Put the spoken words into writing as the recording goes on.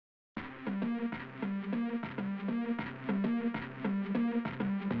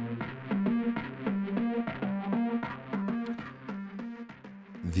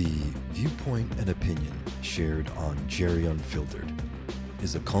viewpoint and opinion shared on Jerry Unfiltered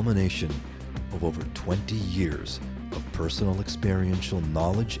is a culmination of over 20 years of personal experiential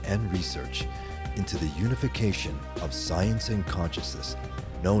knowledge and research into the unification of science and consciousness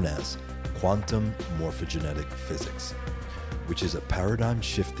known as quantum morphogenetic physics, which is a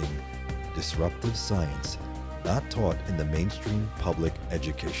paradigm-shifting, disruptive science not taught in the mainstream public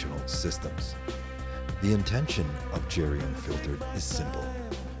educational systems. The intention of Jerry Unfiltered is simple: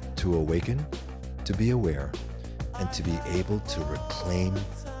 to awaken, to be aware, and to be able to reclaim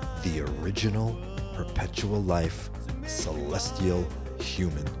the original, perpetual life, celestial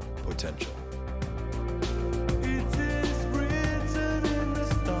human potential.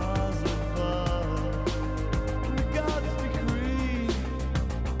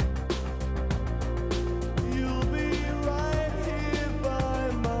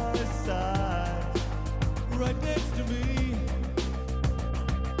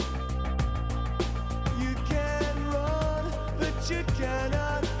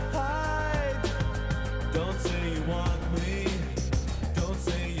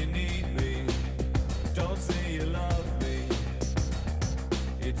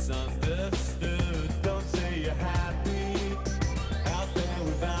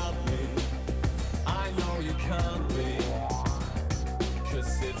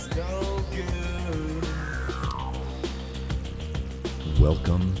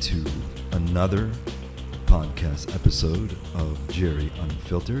 Welcome to another podcast episode of Jerry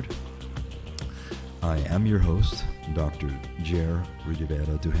Unfiltered. I am your host, Dr. Jer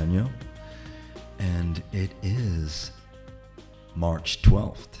Rivera Duhenio, and it is March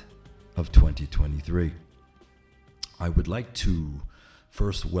 12th of 2023. I would like to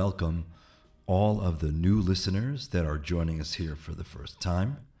first welcome all of the new listeners that are joining us here for the first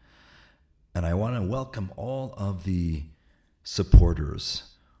time, and I want to welcome all of the supporters,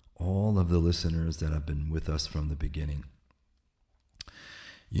 all of the listeners that have been with us from the beginning.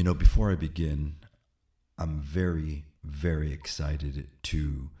 You know, before I begin, I'm very, very excited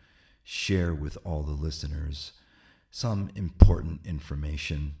to share with all the listeners some important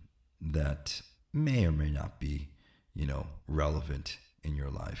information that may or may not be, relevant in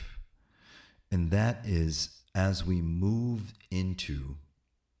your life. And that is, as we move into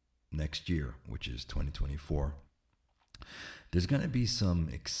next year, which is 2024, there's going to be some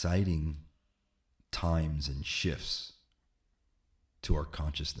exciting times and shifts to our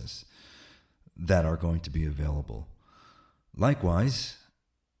consciousness that are going to be available. Likewise,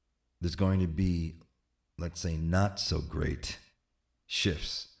 there's going to be, let's say, not so great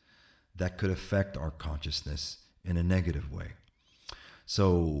shifts that could affect our consciousness in a negative way.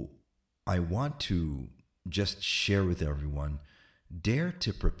 So I want to just share with everyone, dare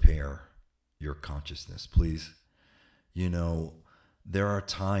to prepare your consciousness, please. There are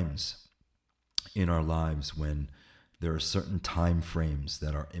times in our lives when there are certain time frames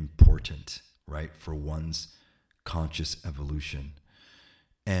that are important, right, for one's conscious evolution.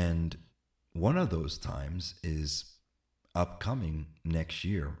 And one of those times is upcoming next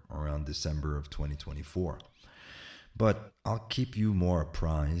year, around December of 2024. But I'll keep you more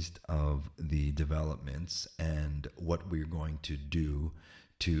apprised of the developments and what we're going to do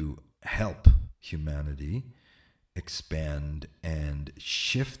to help humanity expand and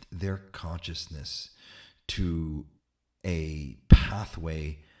shift their consciousness to a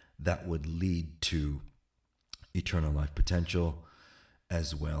pathway that would lead to eternal life potential,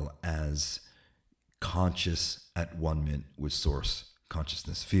 as well as conscious at one-ment with source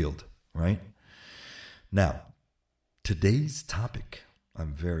consciousness field, right? Now, today's topic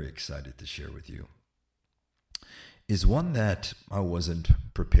I'm very excited to share with you is one that I wasn't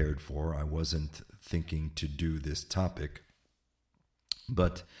prepared for. I wasn't thinking to do this topic,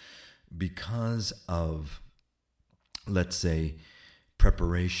 but because of, let's say,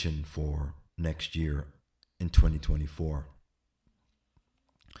 preparation for next year in 2024,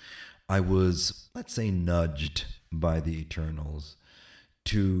 I was, let's say, nudged by the Eternals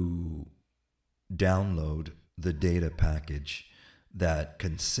to download the data package that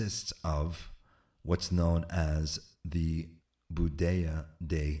consists of what's known as the Buddhaya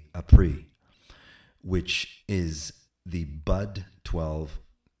De Apri, which is the Bud 12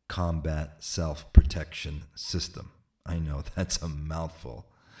 Combat Self-Protection System. I know that's a mouthful.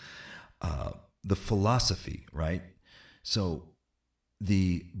 The philosophy, right? So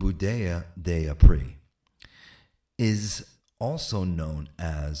the Buddhaya De Apri is also known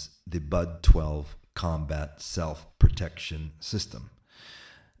as the Bud 12 Combat Self-Protection System.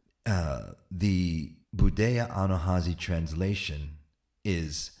 The Buddhaya Anahazi translation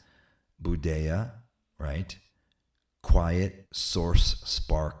is Buddhaya, right? Quiet source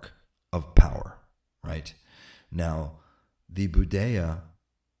spark of power, right? Now, the Budaya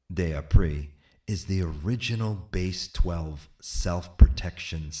Dea Pri is the original base 12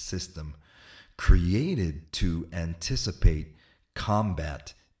 self-protection system created to anticipate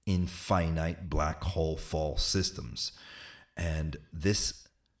combat in finite black hole fall systems. And this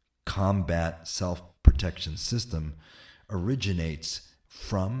combat self-protection system originates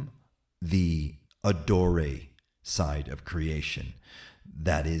from the Adore side of creation.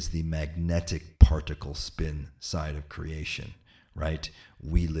 That is the magnetic particle spin side of creation, right?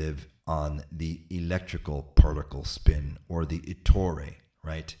 We live on the electrical particle spin, or the Ettore,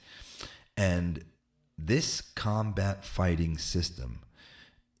 right? And this combat fighting system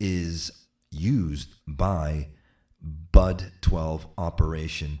is used by Bud 12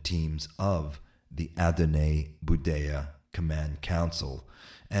 operation teams of the Adonai Budaya Command Council.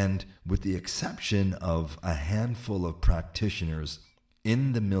 And with the exception of a handful of practitioners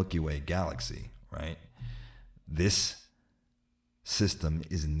in the Milky Way galaxy, right, this system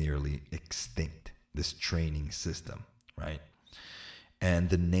is nearly extinct, this training system, right? And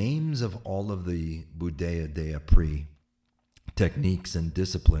the names of all of the Budaya Dea Pri techniques and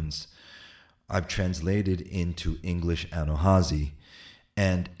disciplines I've translated into English Anahazi,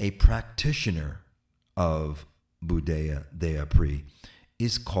 and a practitioner of Budaya Dea Pri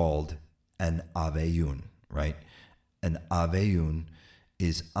is called an Aveyun, right? An Aveyun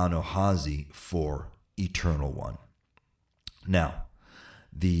is Anahazi for Eternal One. Now,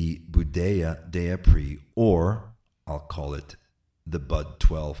 the Budaya Dea Pri, or I'll call it the Bud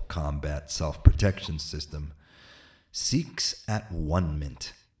 12 Combat Self-Protection System, seeks at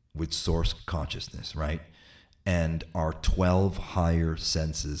one-ment with source consciousness, right? And our 12 higher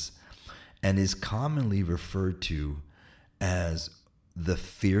senses, and is commonly referred to as the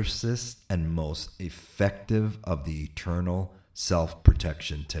fiercest and most effective of the eternal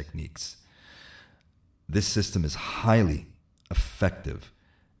self-protection techniques. This system is highly effective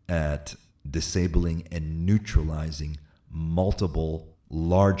at disabling and neutralizing multiple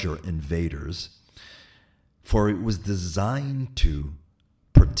larger invaders, for it was designed to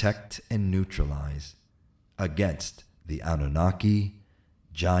protect and neutralize against the Anunnaki,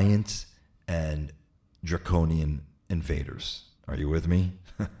 giants, and draconian invaders. Are you with me?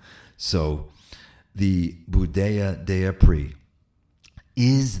 So, the Budaya Dea Pri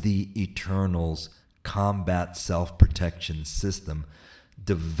is the Eternal's combat self-protection system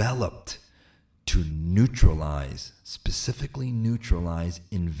developed to neutralize, specifically neutralize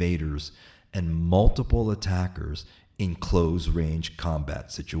invaders and multiple attackers in close-range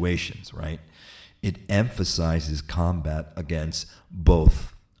combat situations, right? It emphasizes combat against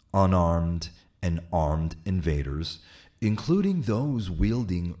both unarmed and armed invaders, including those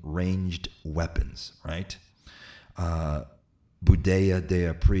wielding ranged weapons, right? Budaya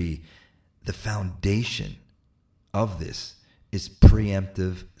Dea Pri, the foundation of this is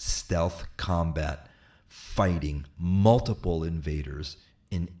preemptive stealth combat, fighting multiple invaders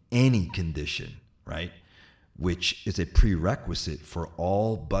in any condition, right? Which is a prerequisite for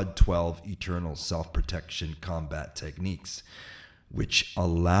all Bud 12 eternal self-protection combat techniques, which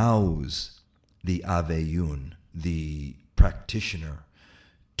allows the Aveyun, the practitioner,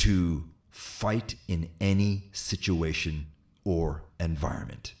 to fight in any situation or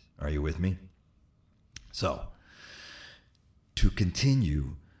environment. Are you with me? So, to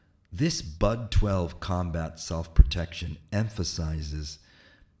continue, this Bud 12 combat self-protection emphasizes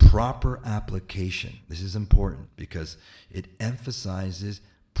proper application. This is important because it emphasizes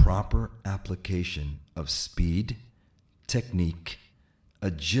proper application of speed, technique,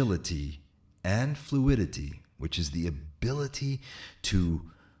 agility, and fluidity, which is the ability to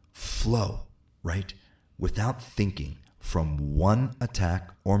flow, right, without thinking, from one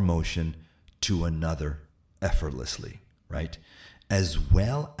attack or motion to another effortlessly, right? As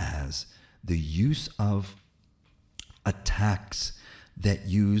well as the use of attacks that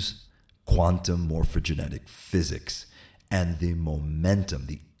use quantum morphogenetic physics and the momentum,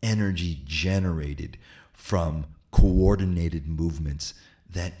 the energy generated from coordinated movements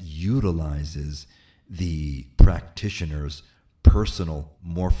that utilizes the practitioner's personal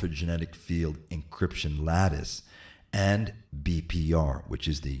morphogenetic field encryption lattice and BPR, which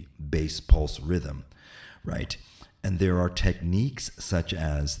is the base pulse rhythm, right? And there are techniques such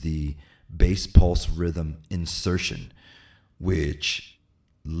as the base pulse rhythm insertion, which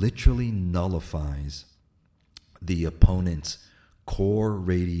literally nullifies the opponent's core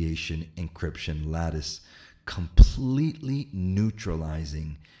radiation encryption lattice, completely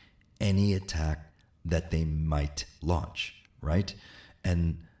neutralizing any attack that they might launch, right?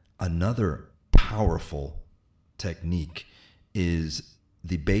 And another powerful technique is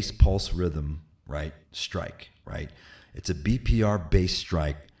the bass pulse rhythm, right, strike, right? It's a BPR bass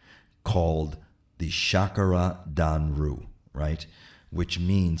strike called the Chakra Danru, right? Which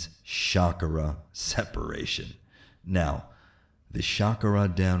means chakra separation. Now, the Chakra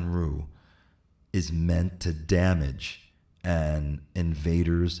Danru is meant to damage an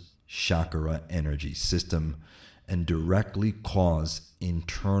invader's chakra energy system and directly cause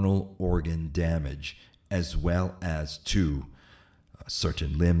internal organ damage as well as to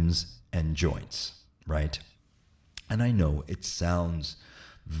certain limbs and joints, right? And I know it sounds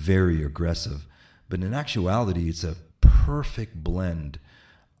very aggressive, but in actuality, it's a perfect blend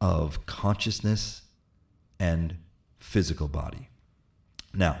of consciousness and physical body.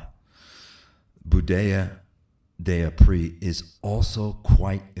 Now, Budeya Dayapri is also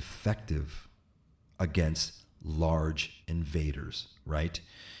quite effective against large invaders, right?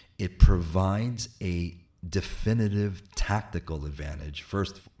 It provides a definitive tactical advantage,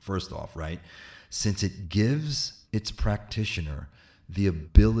 first off, right? Since it gives its practitioner the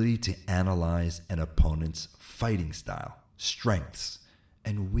ability to analyze an opponent's fighting style, strengths,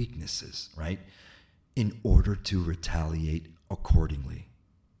 and weaknesses, right? In order to retaliate accordingly.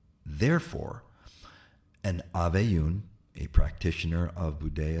 Therefore, an Aveyun, a practitioner of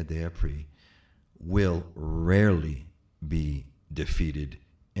Budeya Dayapri, will rarely be defeated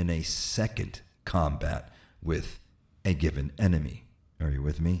in a second combat with a given enemy. Are you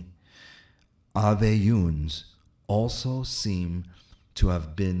with me? Aveyuns also seem to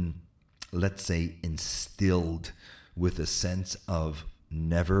have been, let's say, instilled with a sense of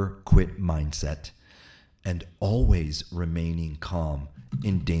never quit mindset and always remaining calm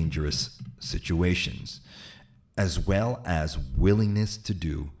in dangerous situations, as well as willingness to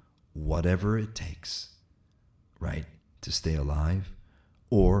do whatever it takes, right, to stay alive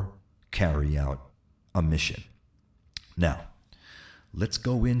or carry out a mission. Now, let's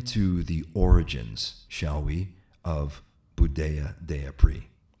go into the origins, shall we, of Budeya Dayapri.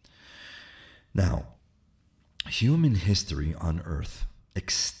 Now, human history on Earth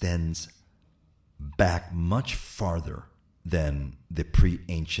extends back much farther than the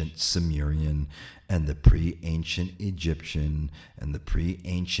pre-ancient Sumerian and the pre-ancient Egyptian and the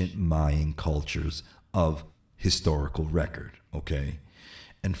pre-ancient Mayan cultures of historical record, okay?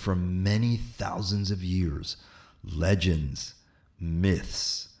 And for many thousands of years, legends,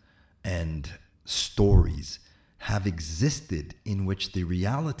 myths, and stories have existed in which the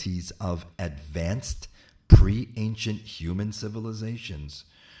realities of advanced pre-ancient human civilizations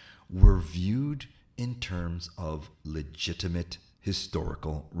were viewed in terms of legitimate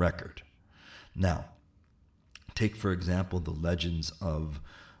historical record. Now, take for example the legends of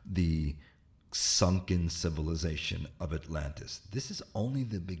the sunken civilization of Atlantis. This is only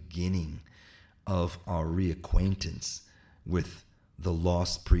the beginning of our reacquaintance with the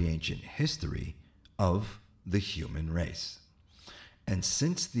lost pre-ancient history of the human race. And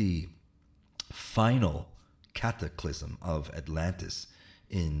since the final cataclysm of Atlantis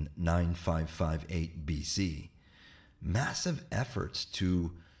in 9558 BC, massive efforts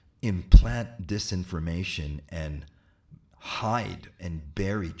to implant disinformation and hide and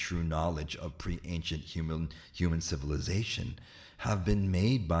bury true knowledge of pre-ancient human civilization have been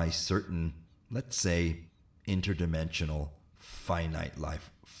made by certain, let's say, interdimensional finite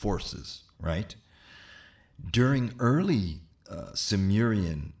life forces, right? During early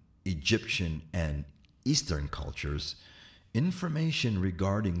Sumerian, Egyptian, and Eastern cultures, information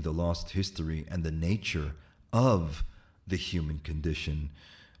regarding the lost history and the nature of the human condition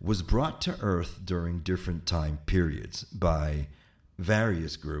was brought to Earth during different time periods by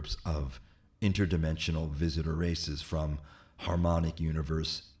various groups of interdimensional visitor races from Harmonic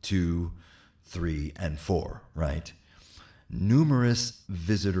Universe 2, 3, and 4, right? Numerous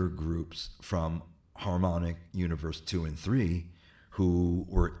visitor groups from Harmonic Universe 2 and 3 who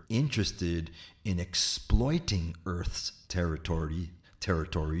were interested in exploiting Earth's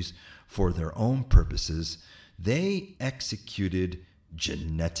territories for their own purposes, they executed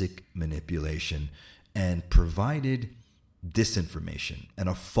genetic manipulation and provided disinformation and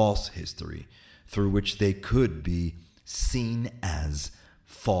a false history through which they could be seen as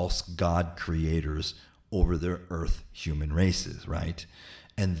false god creators over their Earth human races, right?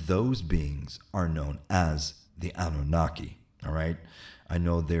 And those beings are known as the Anunnaki, all right? I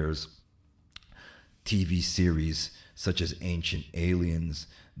know there's TV series such as Ancient Aliens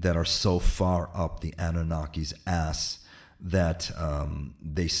that are so far up the Anunnaki's ass that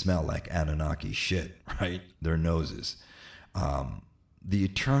they smell like Anunnaki shit, right? Their noses. The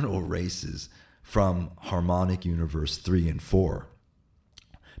eternal races from Harmonic Universe 3 and 4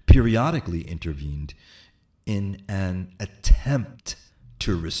 periodically intervened in an attempt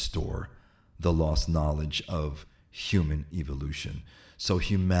to restore the lost knowledge of human evolution so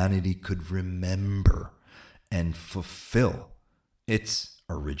humanity could remember and fulfill its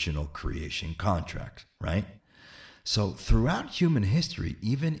original creation contract, right? So throughout human history,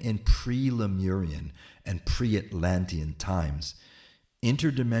 even in pre-Lemurian and pre-Atlantean times,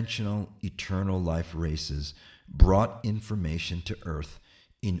 interdimensional eternal life races brought information to Earth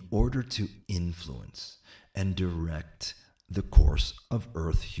in order to influence and direct the course of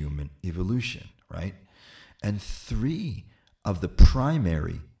Earth human evolution, right? And three of the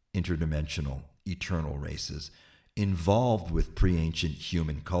primary interdimensional eternal races involved with pre-ancient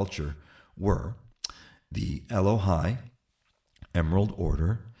human culture were the Elohai, Emerald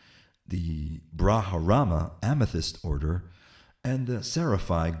Order, the Brahmarama, Amethyst Order, and the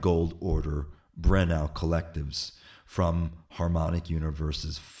Seraphi, Gold Order, Brennau collectives from Harmonic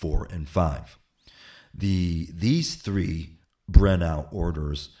Universes 4 and 5. These three Brennau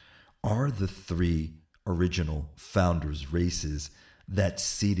orders are the three original founders' races that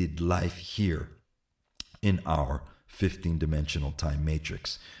seeded life here in our 15-dimensional time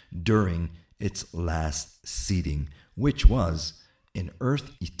matrix during its last seeding, which was in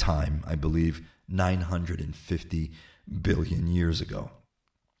Earth time, I believe, 950 billion years ago.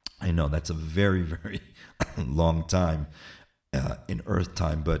 I know that's a very, very long time in Earth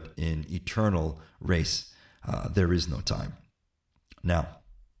time, but in eternal race, there is no time. Now,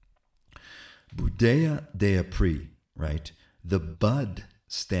 Budaya Dea Pri, right? The Bud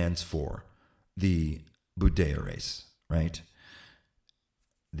stands for the Budaya race, right?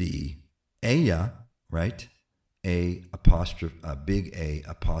 The Aya, right? A apostrophe, big A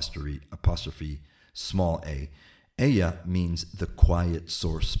apostrophe, small a. Aya means the quiet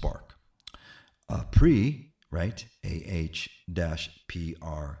source spark. Pri, right? AH-PR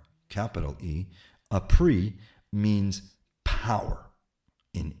capital E. Pri means power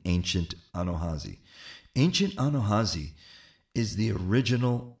in ancient Anahazi. Ancient Anahazi is the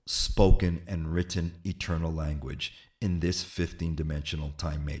original spoken and written eternal language in this 15-dimensional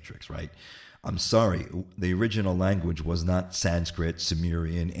time matrix, right? I'm sorry, the original language was not Sanskrit,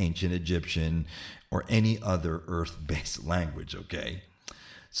 Sumerian, ancient Egyptian, or any other earth-based language, okay?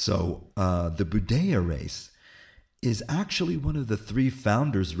 So the Budaya race is actually one of the three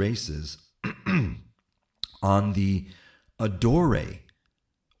founders' races on the Adore,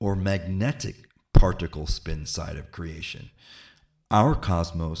 or magnetic particle spin side of creation. Our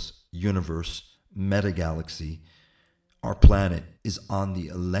cosmos, universe, metagalaxy, our planet is on the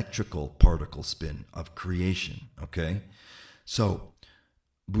electrical particle spin of creation, okay? So,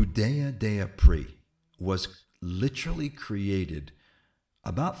 Budaya Dea Pri was literally created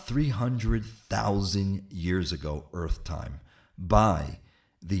about 300,000 years ago, Earth time, by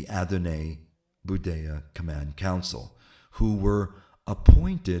the Adonai Budaya Command Council, who were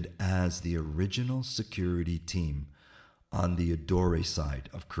appointed as the original security team on the Adore side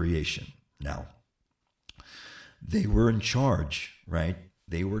of creation. Now, they were in charge, right?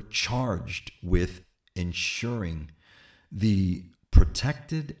 They were charged with ensuring the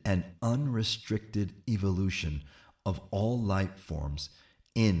protected and unrestricted evolution of all life forms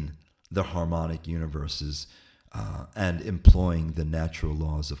in the harmonic universes and employing the natural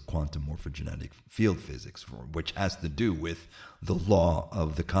laws of quantum morphogenetic field physics, which has to do with the law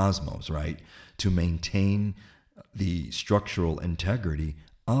of the cosmos, right? To maintain the structural integrity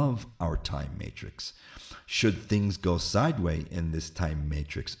of our time matrix. Should things go sideways in this time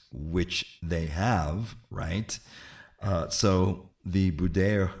matrix, which they have, right? So the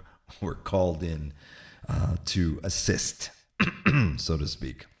Budaya were called in to assist, so to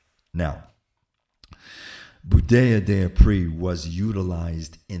speak. Now, Budaya Dea Pri was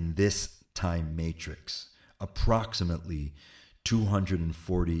utilized in this time matrix approximately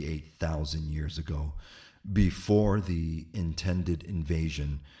 248,000 years ago, before the intended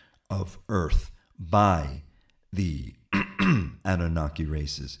invasion of Earth by the Anunnaki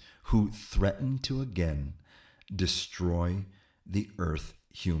races, who threatened to again destroy the Earth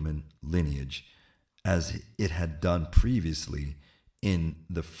human lineage, as it had done previously in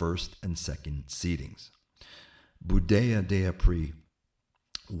the first and second seedings. Budaya Dea Pri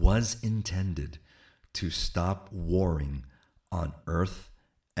was intended to stop warring on Earth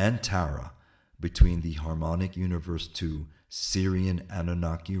and Tara between the Harmonic Universe 2 Syrian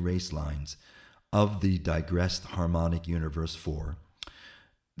Anunnaki race lines of the digressed Harmonic Universe 4,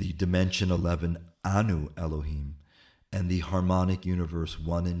 the Dimension 11 Anu Elohim, and the Harmonic Universe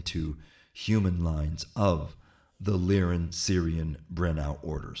 1 and 2 human lines of the Lyran Syrian Brennau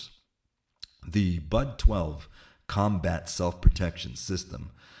orders. The Bud 12 combat self-protection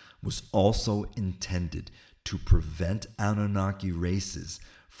system was also intended to prevent Anunnaki races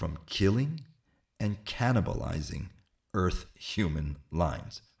from killing and cannibalizing Earth human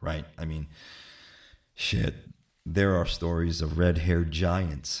lines, right? I mean, shit, there are stories of red-haired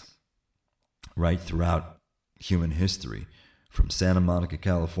giants right throughout human history, from Santa Monica,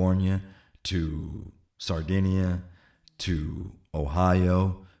 California, to Sardinia, to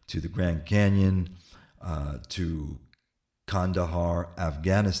Ohio, to the Grand Canyon, to Kandahar,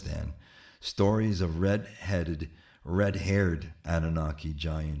 Afghanistan. Stories of red-haired Anunnaki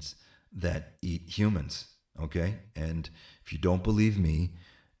giants that eat humans, okay? And if you don't believe me,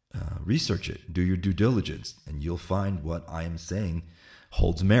 research it, do your due diligence, and you'll find what I am saying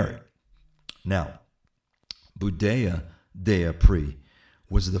holds merit. Now, Budaya Dea Pri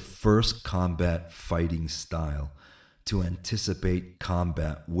was the first combat fighting style to anticipate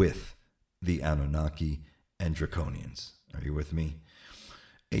combat with the Anunnaki and Draconians. Are you with me?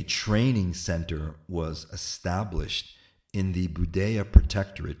 A training center was established in the Budaya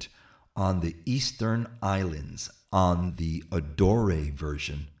Protectorate on the Eastern Islands on the Adore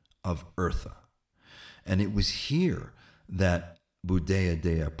version of Eartha. And it was here that Budaya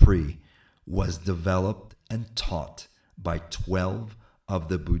Dea Pri was developed and taught by 12 of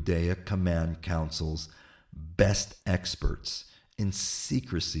the Budaya Command Council's best experts in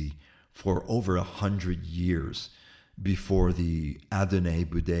secrecy for over 100 years before the Adonai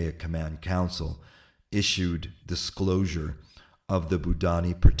Budaya Command Council issued disclosure of the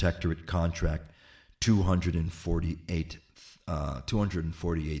Budani Protectorate contract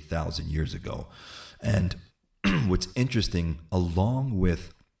 248,000 years ago. And what's interesting, along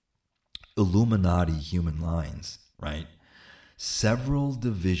with Illuminati human lines, right? Several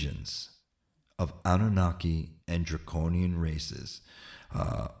divisions of Anunnaki and Draconian races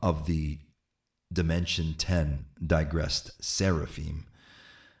of the Dimension 10 digressed Seraphim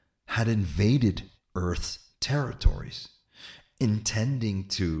had invaded Earth's territories, intending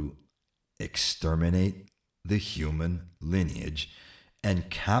to exterminate the human lineage and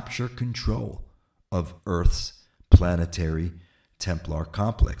capture control of Earth's planetary Templar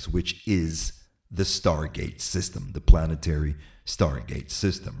complex, which is the Stargate system, the planetary Stargate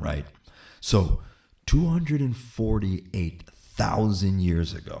system, right? So 248,000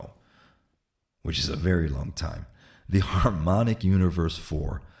 years ago, which is a very long time, the Harmonic Universe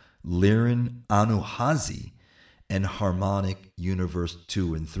 4, Lyran Anuhazi, and Harmonic Universe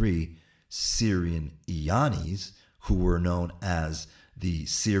 2 and 3, Syrian Ionis, who were known as the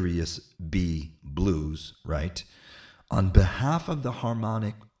Sirius B Blues, right? On behalf of the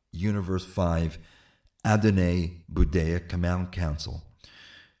Harmonic Universe 5 Adonai Budaya Command Council,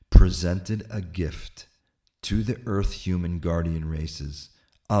 presented a gift to the Earth human guardian races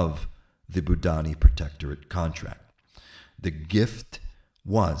of the Budani Protectorate contract. The gift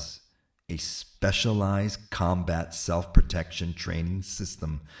was a specialized combat self-protection training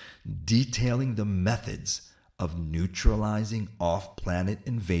system detailing the methods of neutralizing off-planet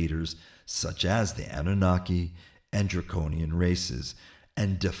invaders such as the Anunnaki and Draconian races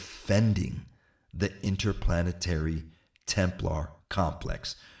and defending the interplanetary Templar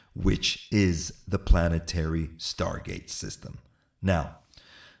complex, which is the planetary Stargate system. Now,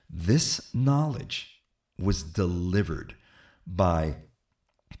 this knowledge was delivered by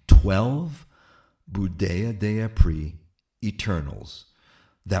 12 Budaya Dea Pri Eternals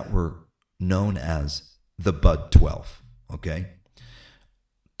that were known as the Bud 12, okay?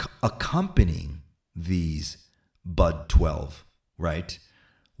 Accompanying these Bud 12, right,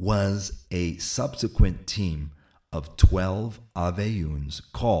 was a subsequent team of 12 Aveyuns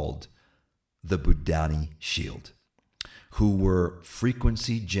called the Budani Shield, who were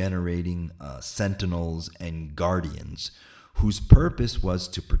frequency-generating sentinels and guardians whose purpose was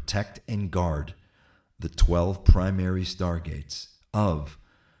to protect and guard the 12 primary stargates of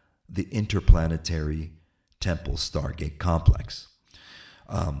the interplanetary Temple Stargate complex,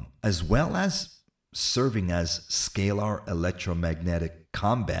 as well as serving as scalar electromagnetic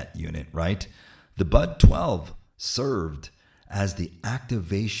combat unit, right? The Bud 12 served as the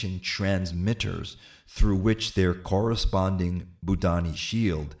activation transmitters through which their corresponding Budani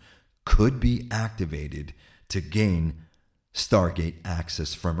shield could be activated to gain Stargate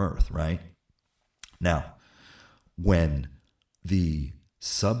access from Earth, right? Now, when the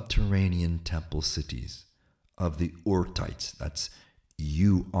subterranean temple cities of the Urtites, that's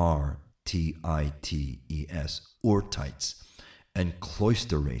Urtites, Urtites, and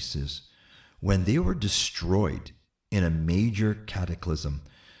cloister races, when they were destroyed in a major cataclysm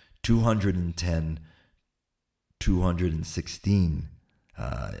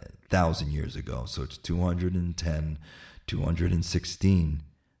 216,000 years ago. So it's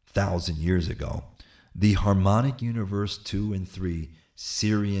 216,000 years ago. The harmonic universe 2 and 3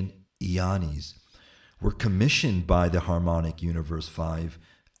 Sirian Ionis were commissioned by the harmonic universe 5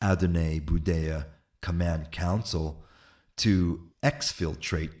 Adonai Budaya Command Council to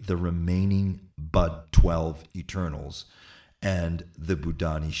exfiltrate the remaining Bud 12 Eternals and the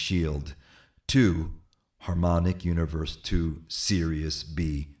Budani Shield to harmonic universe 2 Sirius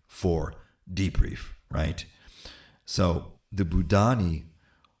B for debrief, right? So the Budani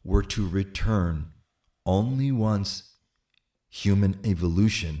were to return only once human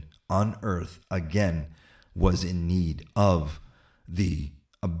evolution on Earth again was in need of the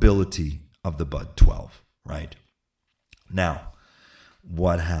ability of the Bud 12, right? Now,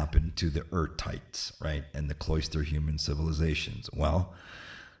 what happened to the Earthites, right, and the cloister human civilizations? Well,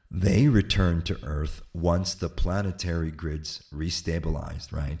 they returned to Earth once the planetary grids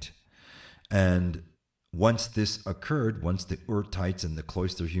restabilized, right? And once this occurred, once the Earthites and the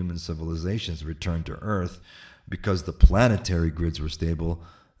cloister human civilizations returned to Earth, because the planetary grids were stable,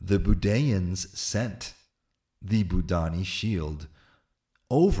 the Budayans sent the Budani Shield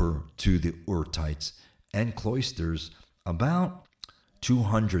over to the Earthites and cloisters about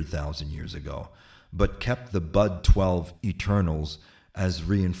 200,000 years ago, but kept the Bud 12 Eternals as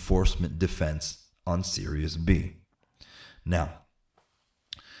reinforcement defense on Sirius B. Now,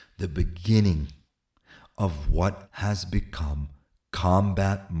 the beginning of what has become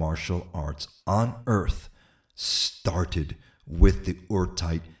combat martial arts on Earth started with the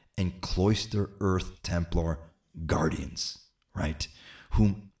Earthite and cloister Earth Templar guardians, right?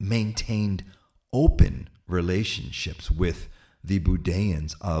 Who maintained open relationships with the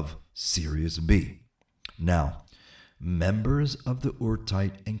Budayans of Sirius B. Now, members of the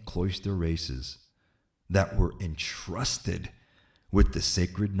Earthite and cloister races that were entrusted with the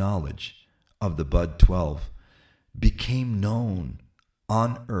sacred knowledge of the Bud 12 became known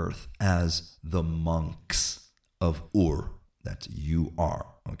on Earth as the monks of Ur. That's U-R,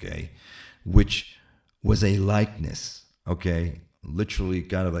 okay? Which was a likeness, okay? Literally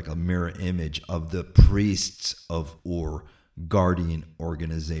kind of like a mirror image of the priests of Ur, guardian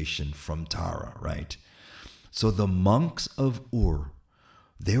organization from Tara, right? So the monks of Ur,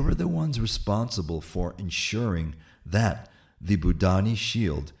 they were the ones responsible for ensuring that the Budani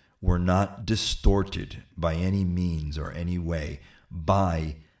Shield were not distorted by any means or any way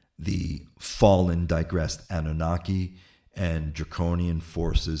by the fallen, digressed Anunnaki and draconian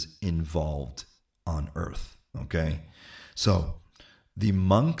forces involved on Earth, okay? So the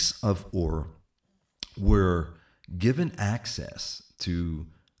monks of Ur were given access to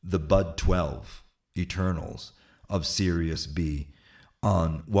the Bud 12 Eternals of Sirius B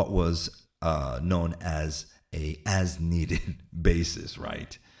on what was known as a as-needed basis,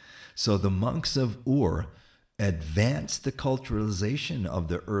 right? So the monks of Ur advanced the culturalization of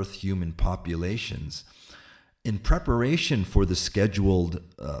the Earth human populations in preparation for the scheduled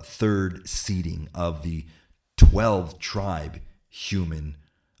third seeding of the 12 tribe human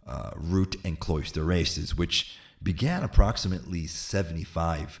root and cloister races, which began approximately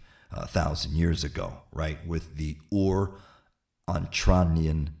 75,000 years ago, right, with the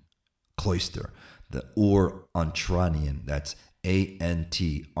Ur-Antranian cloister. The Ur-Antranian, that's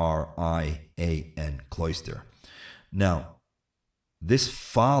Antrian cloister. Now, this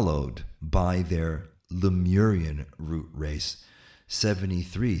followed by their Lemurian root race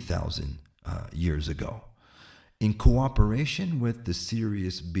 73,000 years ago. In cooperation with the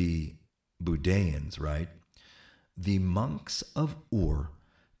Sirius B Budayans, right, the monks of Ur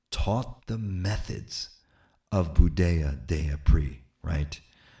taught the methods of Budaya Dea Pri, right,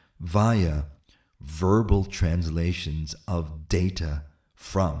 via verbal translations of data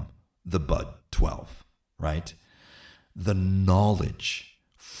from the Bud 12, right? The knowledge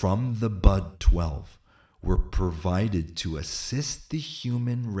from the Bud 12 were provided to assist the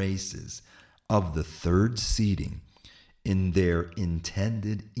human races of the third seeding in their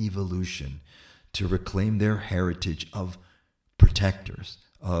intended evolution to reclaim their heritage of protectors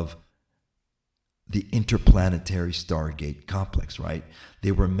of the interplanetary Stargate complex, right?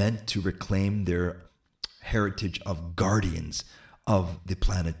 They were meant to reclaim their heritage of guardians of the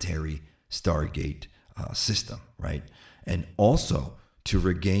planetary Stargate system, right? And also to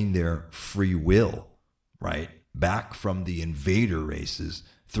regain their free will, right? Back from the invader races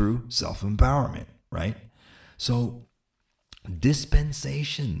through self-empowerment, right? So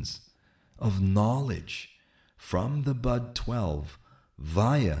dispensations of knowledge from the Bud 12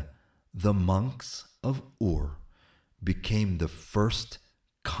 via the monks of Ur became the first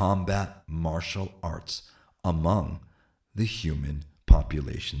combat martial arts among the human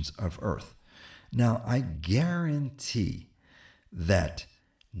populations of Earth. Now, I guarantee that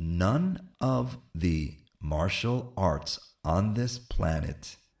None of the martial arts on this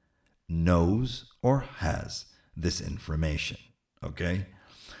planet knows or has this information. Okay?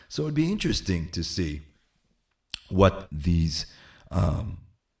 So it'd be interesting to see what these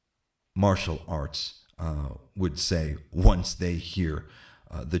martial arts would say once they hear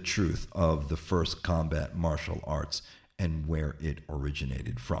the truth of the first combat martial arts and where it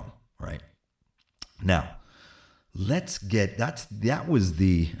originated from, right? Now, let's get that was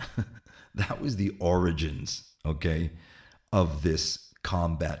the that was the origins, okay, of this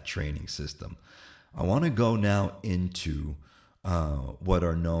combat training system. I want to go now into what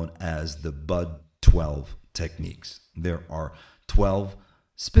are known as the Bud 12 techniques. There are 12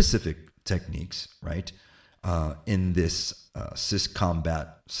 specific techniques, right, in this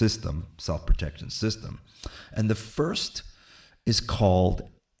combat system, self-protection system. And the first is called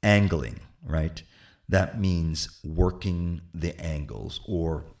angling, right? That means working the angles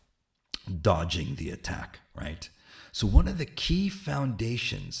or dodging the attack, right? So one of the key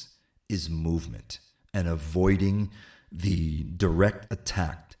foundations is movement and avoiding the direct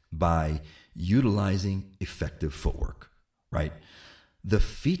attack by utilizing effective footwork, right? The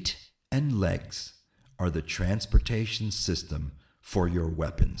feet and legs are the transportation system for your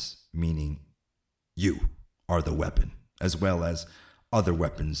weapons, meaning you are the weapon, as well as other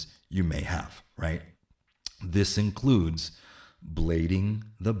weapons you may have, right? This includes blading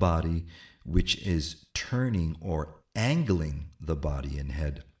the body, which is turning or angling the body and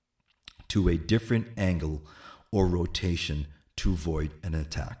head to a different angle or rotation to avoid an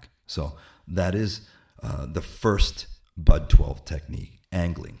attack. So that is the first Bud 12 technique,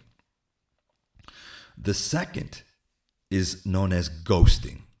 angling. The second is known as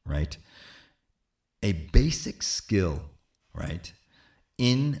ghosting, right? A basic skill, right,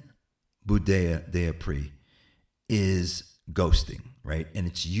 in Budaya Daya Pri is ghosting, right? And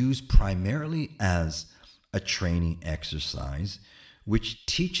it's used primarily as a training exercise, which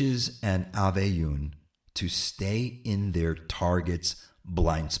teaches an Aveyun to stay in their target's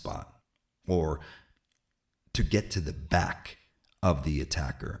blind spot or to get to the back of the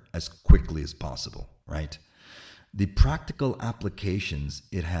attacker as quickly as possible, right? The practical applications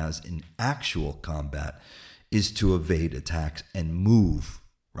it has in actual combat is to evade attacks and move,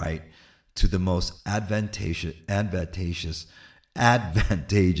 right, to the most advantageous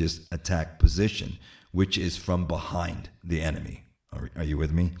attack position, which is from behind the enemy. Are you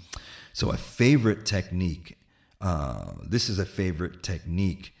with me? So a favorite technique, this is a favorite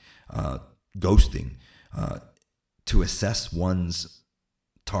technique, ghosting, to assess one's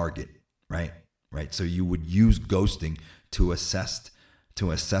target, right? Right. So you would use ghosting to assess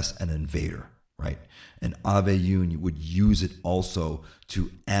an invader, right? And Aveyun would use it also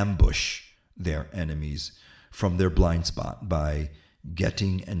to ambush their enemies from their blind spot by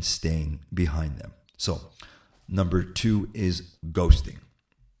getting and staying behind them. So number 2 is ghosting.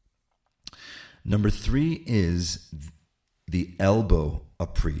 Number 3 is the elbow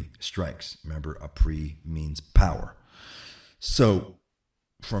Apri strikes. Remember, Apri means power. So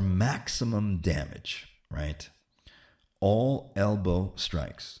for maximum damage, right, all elbow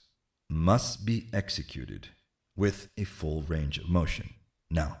strikes must be executed with a full range of motion.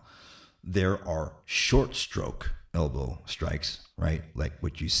 Now, there are short stroke elbow strikes, right, like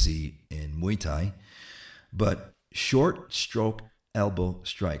what you see in Muay Thai, but short stroke elbow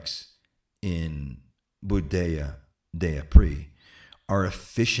strikes in Budaya Daya Pri are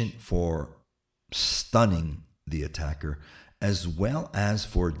efficient for stunning the attacker as well as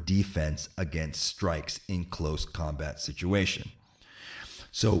for defense against strikes in close combat situation.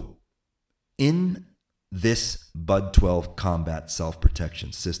 So in this Bud 12 combat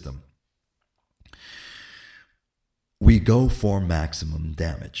self-protection system, we go for maximum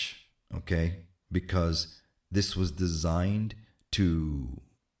damage, okay? Because this was designed to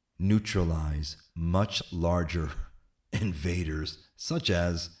neutralize much larger invaders, such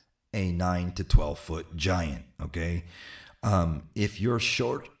as a 9 to 12 foot giant, okay? If you're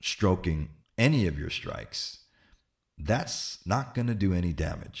short stroking any of your strikes, that's not going to do any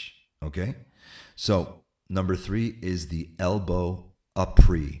damage, okay? So number 3 is the elbow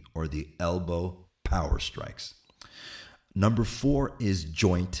Apri, or the elbow power strikes. Number 4 is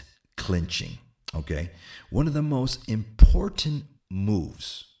joint clinching, okay? One of the most important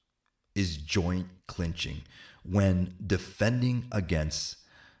moves is joint clinching when defending against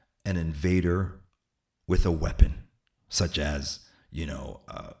an invader with a weapon, such as,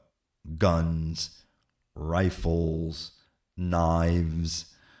 guns, rifles, knives,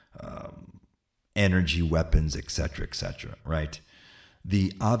 energy weapons, etc., right?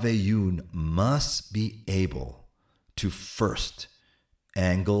 The Aveyun must be able to first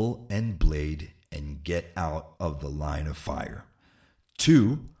angle and blade and get out of the line of fire.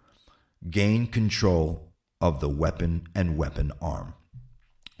 2, gain control of the weapon and weapon arm.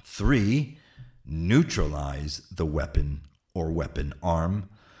 3, neutralize the weapon or weapon arm.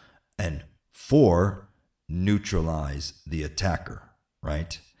 And 4, neutralize the attacker,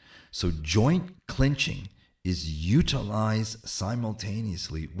 right? So joint clinching is utilized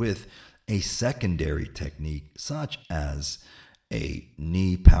simultaneously with a secondary technique such as a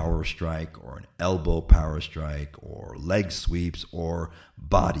knee power strike or an elbow power strike or leg sweeps or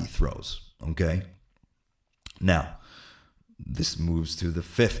body throws, okay? Now, this moves to the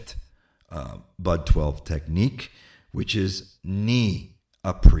 5th Bud 12 technique, which is knee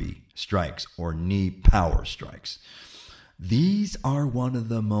apres strikes or knee power strikes. These are one of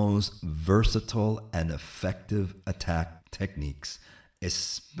the most versatile and effective attack techniques,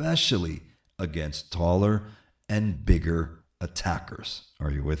 especially against taller and bigger attackers.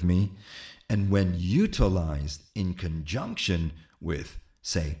 Are you with me? And when utilized in conjunction with,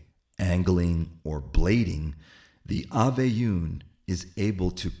 say, angling or blading, the Ave-Yun is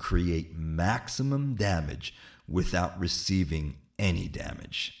able to create maximum damage without receiving any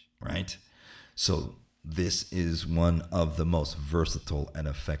damage, right? So this is one of the most versatile and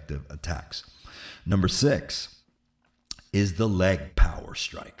effective attacks. Number 6 is the leg power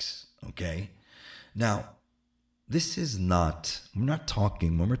strikes, okay? Now, this is not, when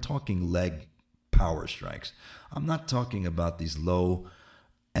we're talking leg power strikes, I'm not talking about these low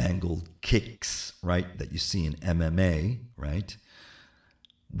angled kicks, right, that you see in MMA, right?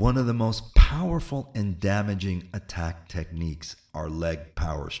 One of the most powerful and damaging attack techniques are leg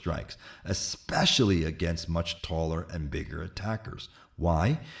power strikes, especially against much taller and bigger attackers.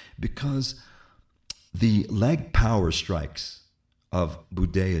 Why? Because the leg power strikes of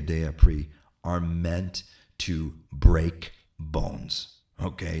Budaya Dea Pri are meant to break bones,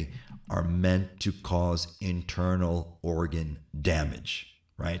 okay? Are meant to cause internal organ damage,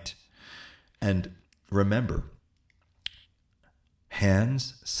 right? And remember,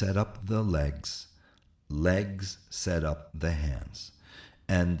 hands set up the legs, legs set up the hands.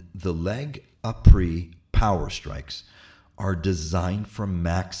 And the leg apres power strikes are designed for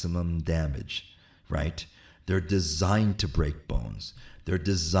maximum damage, right? They're designed to break bones. They're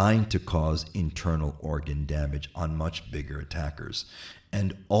designed to cause internal organ damage on much bigger attackers.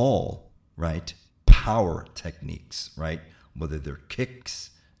 And all, right, power techniques, right, whether they're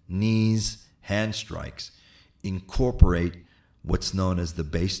kicks, knees, hand strikes, incorporate what's known as the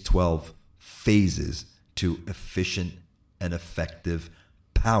base 12 phases to efficient and effective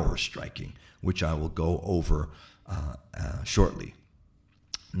power striking, which I will go over shortly.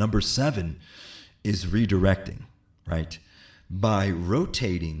 Number 7 is redirecting, right? By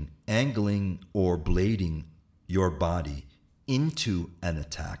rotating, angling, or blading your body into an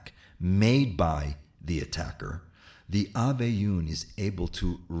attack made by the attacker, the Ave-Yun is able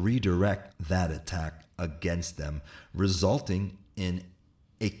to redirect that attack against them, resulting in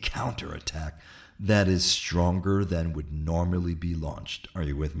a counterattack that is stronger than would normally be launched. Are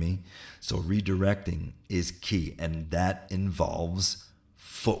you with me? So redirecting is key, and that involves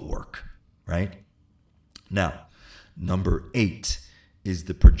footwork, right? Now, number 8 is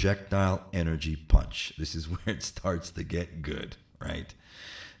the projectile energy punch. This is where it starts to get good, right?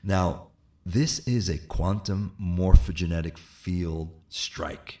 Now, this is a quantum morphogenetic field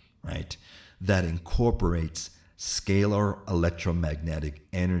strike, right? That incorporates scalar electromagnetic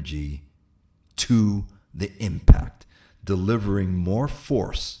energy to the impact, delivering more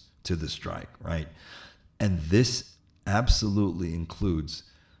force to the strike, right? And this absolutely includes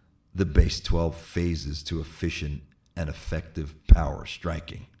the base 12 phases to efficient and effective power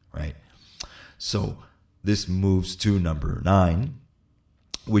striking, right? So this moves to number 9,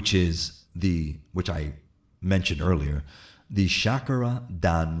 which I mentioned earlier, the Chakra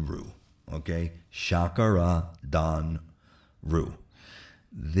Danru, okay? Chakra Danru.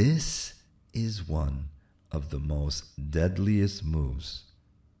 This is one of the most deadliest moves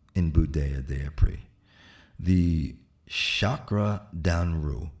in Budaya Dea Pri. The Chakra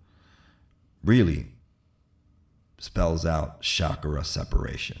Danru really spells out chakra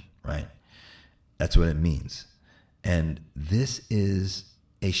separation, right? That's what it means. And this is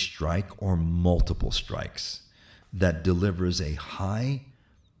a strike or multiple strikes that delivers a high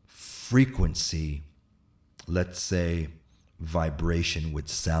frequency, let's say, vibration with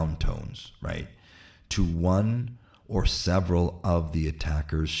sound tones, right, to one or several of the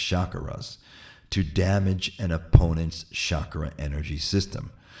attacker's chakras to damage an opponent's chakra energy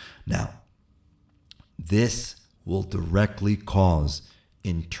system. Now, this will directly cause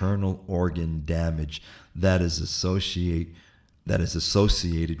internal organ damage that is associated that is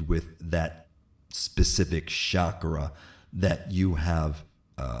associated with that specific chakra that you have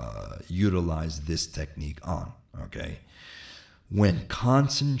utilized this technique on, okay? When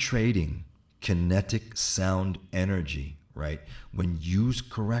concentrating kinetic sound energy, right, when used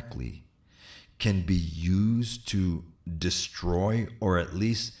correctly, can be used to destroy or at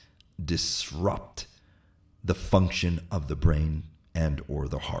least disrupt the function of the brain and or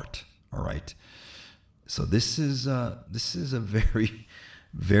the heart, all right? So this is a very,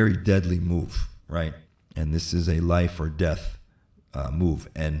 very deadly move, right? And this is a life or death move.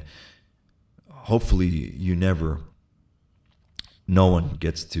 And hopefully no one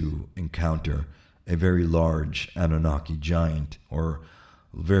gets to encounter a very large Anunnaki giant or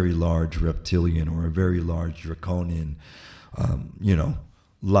very large reptilian or a very large draconian,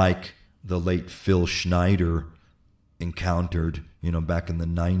 like the late Phil Schneider encountered, back in the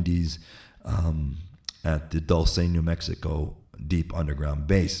 90s at the Dulce, New Mexico deep underground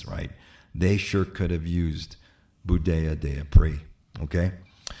base, right? They sure could have used Budea Dea Pri, okay?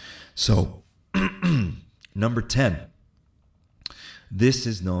 So, number 10. This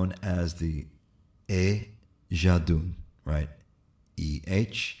is known as the Jadun, right?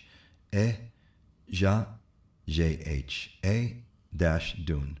 Jhja-Dun,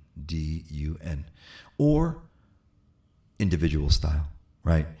 D-U-N, or individual style,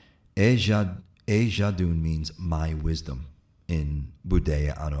 right? Jadun means my wisdom in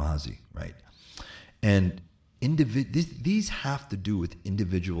Budaya Anuhazi, right? And these have to do with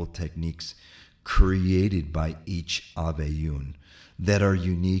individual techniques created by each Aveyun that are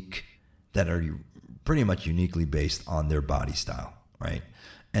unique, that are pretty much uniquely based on their body style, right?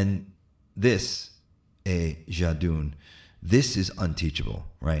 And this, Jadun, this is unteachable,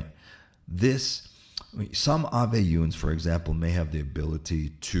 right? Some Aveyuns, for example, may have the ability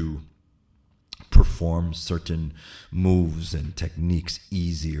to perform certain moves and techniques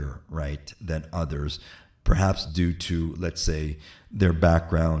easier, right, than others, perhaps due to, let's say, their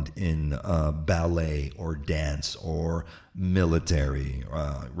background in ballet or dance or military,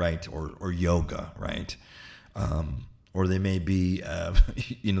 right, or yoga, right? Or they may be,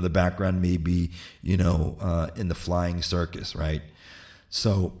 the background may be, in the flying circus, right?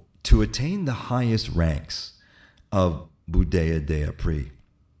 So to attain the highest ranks of Budaya Dea Pri,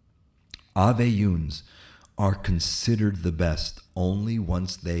 Aveyuns are considered the best only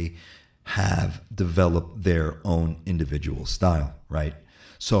once they have developed their own individual style, right?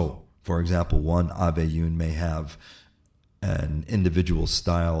 So, for example, one Aveyun may have an individual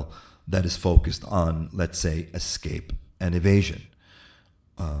style that is focused on, let's say, escape and evasion,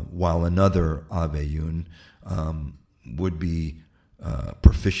 while another Aveyun would be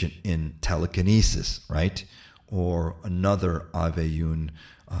proficient in telekinesis, right? Or another Aveyun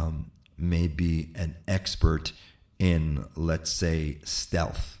may be an expert in, let's say,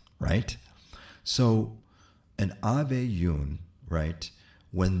 stealth, right? So an Aveyun, right,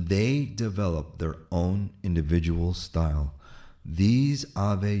 when they develop their own individual style, these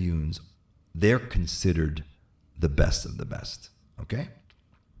Aveyuns, they're considered the best of the best, okay?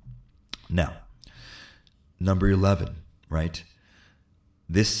 Now, number 11, right?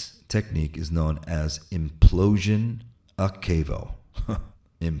 This technique is known as implosion Akevo.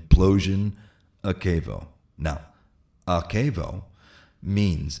 Implosion Akevo. Now, Akevo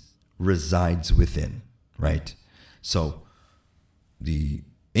means resides within, right? So the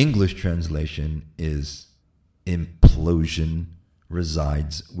English translation is implosion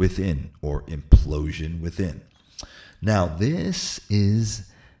resides within, or implosion within. Now, this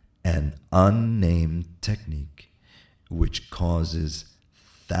is an unnamed technique which causes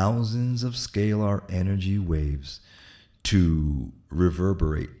thousands of scalar energy waves to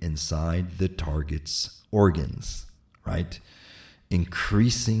reverberate inside the target's organs, right?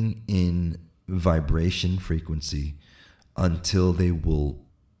 Increasing in vibration frequency until they will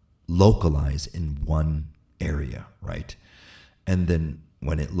localize in one area, right? And then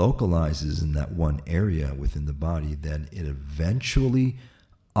when it localizes in that one area within the body, then it eventually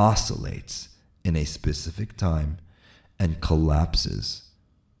oscillates in a specific time and collapses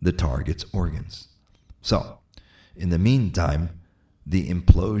the target's organs. So, in the meantime, the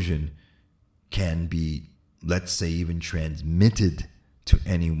implosion can be, let's say, even transmitted to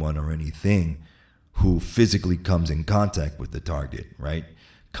anyone or anything who physically comes in contact with the target, right?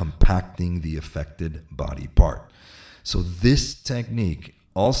 Compacting the affected body part. So this technique,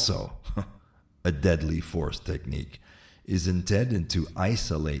 also a deadly force technique, is intended to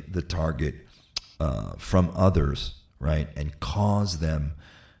isolate the target from others, right? And cause them,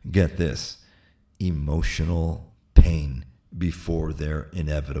 get this, emotional pain before their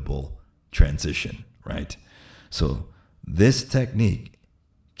inevitable transition, right? So this technique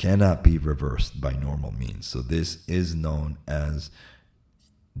cannot be reversed by normal means. So this is known as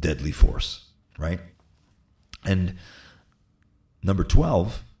deadly force, right? And number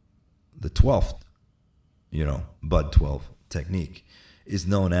 12, the 12th, Bud 12 technique, is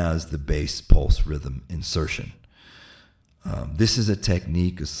known as the bass pulse rhythm insertion. This is a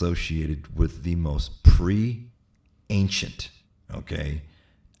technique associated with the most ancient,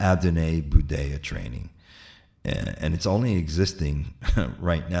 Adonai Budaya training. And it's only existing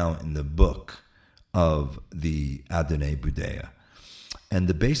right now in the book of the Adonai Budaya. And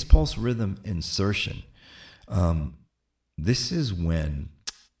the bass pulse rhythm insertion, this is when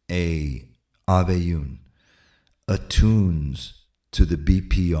a Aveyun attunes to the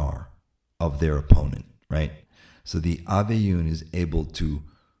BPR of their opponent, right? So the Aveyun is able to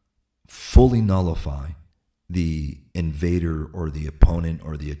fully nullify the invader or the opponent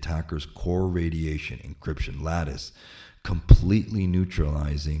or the attacker's core radiation encryption lattice, completely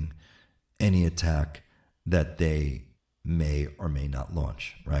neutralizing any attack that they may or may not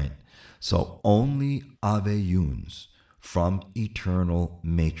launch, right? So only Aveyuns from eternal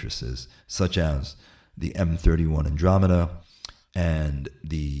matrices, such as the M31 Andromeda and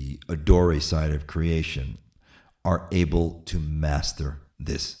the Adore side of creation, are able to master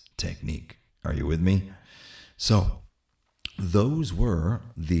this technique. Are you with me? So those were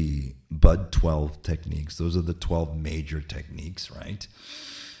the Bud 12 techniques. Those are the 12 major techniques, right?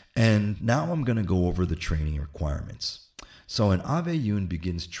 And now I'm going to go over the training requirements. So an Aveyun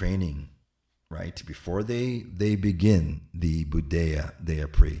begins training, right? Before they begin the Budaya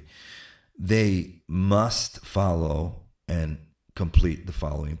Deapri, they must follow and complete the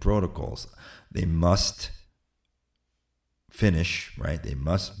following protocols. They must finish, right? They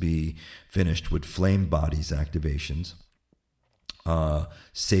must be finished with flame bodies activations,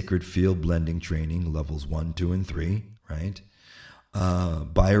 sacred field blending training, levels 1, 2, and 3, right?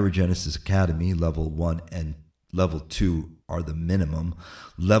 Bioregenesis Academy, level 1 and level 2 are the minimum.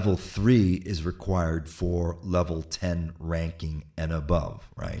 Level 3 is required for level 10 ranking and above,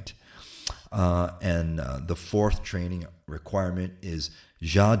 right? And the fourth training requirement is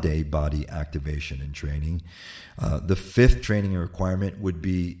Jade body activation and training. The fifth training requirement would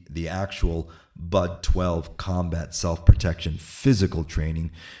be the actual Bud 12 combat self-protection physical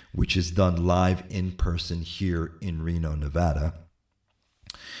training, which is done live in person here in Reno, Nevada.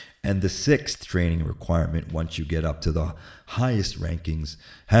 And the sixth training requirement, once you get up to the highest rankings,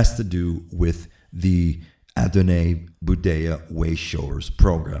 has to do with the Adonai Budaya Way Showers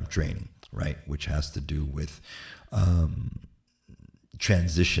program training, right? Which has to do with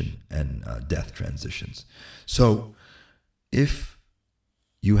transition and death transitions. So if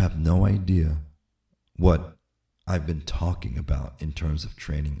you have no idea what I've been talking about in terms of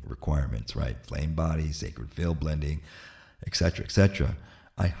training requirements, right? Flame body, sacred field blending, etc.,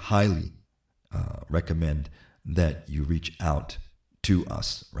 I highly recommend that you reach out to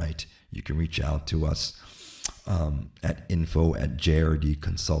us, right? You can reach out to us at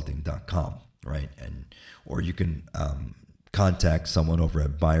info@jrdconsulting.com, right? Or you can contact someone over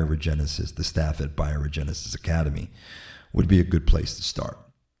at Bioregenesis. The staff at Bioregenesis Academy would be a good place to start.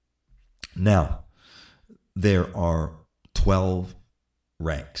 Now, there are 12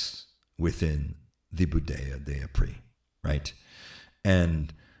 ranks within the Budaya Deapri, right?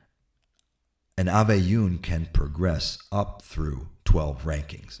 And an Aveyun can progress up through 12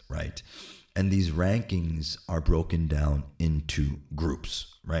 rankings, right? And these rankings are broken down into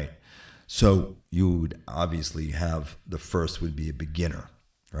groups, right? So you would obviously have, the first would be a beginner,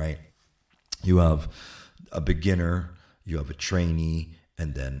 right? You have a beginner, you have a trainee,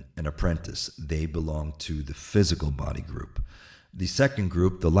 and then an apprentice. They belong to the physical body group. The second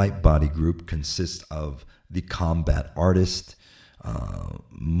group, the light body group, consists of the combat artist,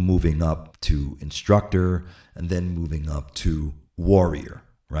 moving up to instructor, and then moving up to warrior,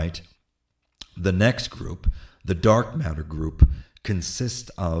 right? The next group, the dark matter group, consists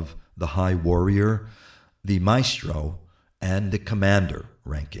of the high warrior, the maestro, and the commander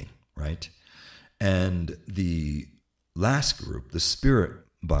ranking, right? And the last group, the spirit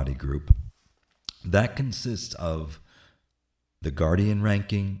body group, that consists of the guardian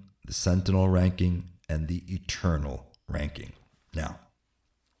ranking, the sentinel ranking, and the eternal ranking. Now,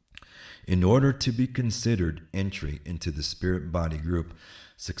 in order to be considered entry into the spirit body group,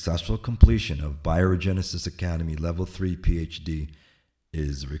 successful completion of Bioregenesis Academy Level 3 PhD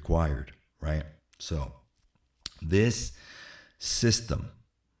is required, right? So this system,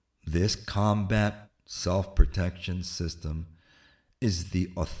 this combat self-protection system, is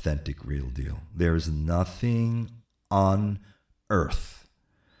the authentic real deal. There is nothing on earth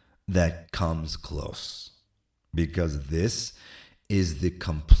that comes close, because this is the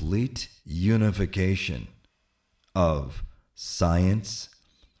complete unification of science,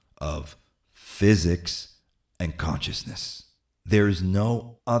 of physics, and consciousness. There is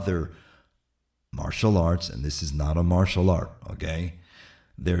no other martial arts, and this is not a martial art, okay?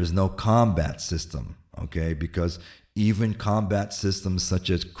 There is no combat system, okay? Because even combat systems such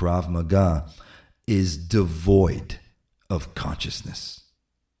as Krav Maga is devoid of consciousness,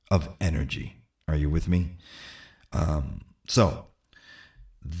 of energy. Are you with me? So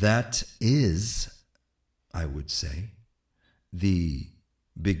that is, I would say, the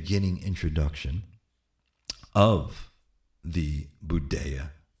beginning introduction of the Buddhaya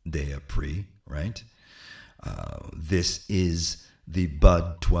Dea Pri, right? This is the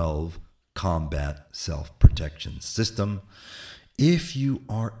Bud 12 combat self-protection system. If you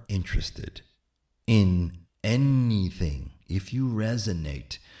are interested in anything, if you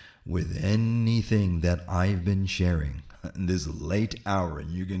resonate with anything that I've been sharing in this late hour and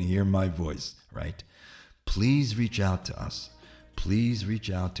you can hear my voice, right? Please reach out to us. Please reach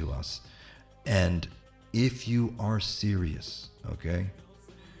out to us. And if you are serious, okay,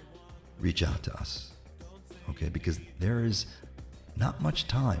 reach out to us, okay? Because there is not much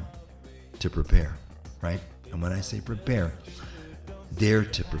time to prepare, right? And when I say prepare, dare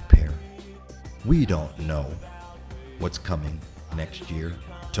to prepare. We don't know what's coming next year,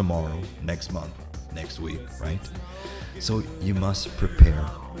 tomorrow, next month, next week, right? So you must prepare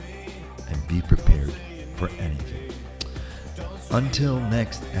and be prepared for anything. Until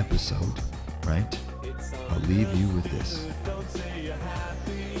next episode, right? I'll leave you with this.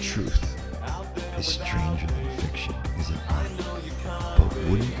 Truth is stranger than fiction, is it not? But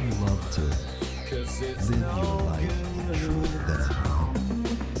wouldn't you love to live your life in truth than a lie?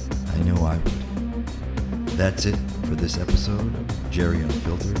 I know I would. That's it for this episode of Jerry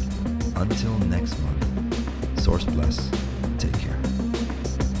Unfiltered. Until next month, Source bless. Take care.